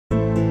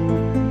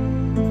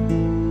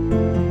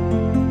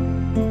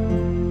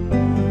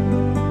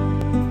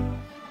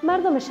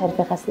خانم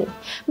شریف غزنی،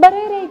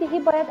 برای رای دهی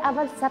باید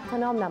اول ثبت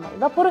نام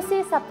نمایید و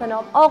پروسه ثبت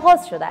نام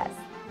آغاز شده است.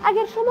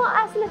 اگر شما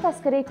اصل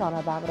تذکره‌تان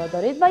را به همراه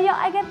دارید و یا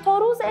اگر تا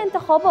روز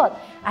انتخابات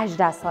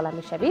 18 ساله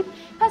می‌شوید،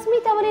 پس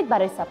می‌توانید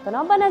برای ثبت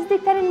نام به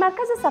نزدیکترین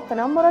مرکز ثبت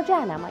نام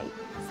مراجعه نمایید.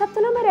 ثبت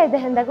نام رای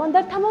دهندگان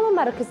در تمام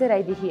مراکز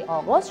رای دهی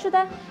آغاز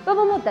شده و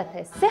با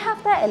مدت 3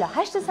 هفته الی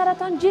 8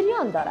 سرطان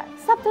جریان دارد.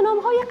 ثبت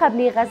نام‌های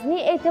قبلی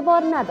غزنی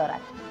اعتبار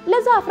ندارد.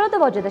 لذا افراد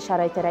واجد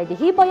شرایط رای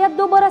دهی باید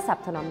دوباره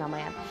ثبت نام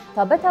نمایند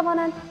تا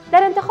بتوانند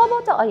در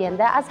انتخابات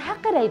آینده از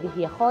حق رای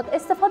دهی خود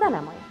استفاده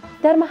نمایند.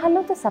 در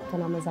محلات ثبت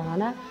نام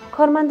زنانه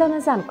کارمندان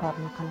زن کار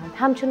می‌کنند.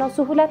 همچنین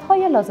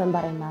سهولت‌های لازم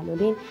برای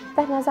معلولین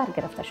در نظر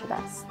گرفته شده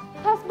است.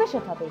 پس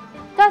بشتابید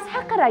تا از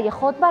حق رای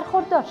خود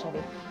برخوردار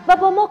شوید و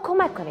با ما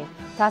کمک کنید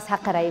تا از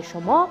حق رای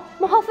شما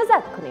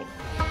محافظت کنید.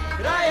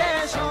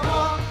 رای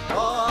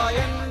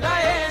شما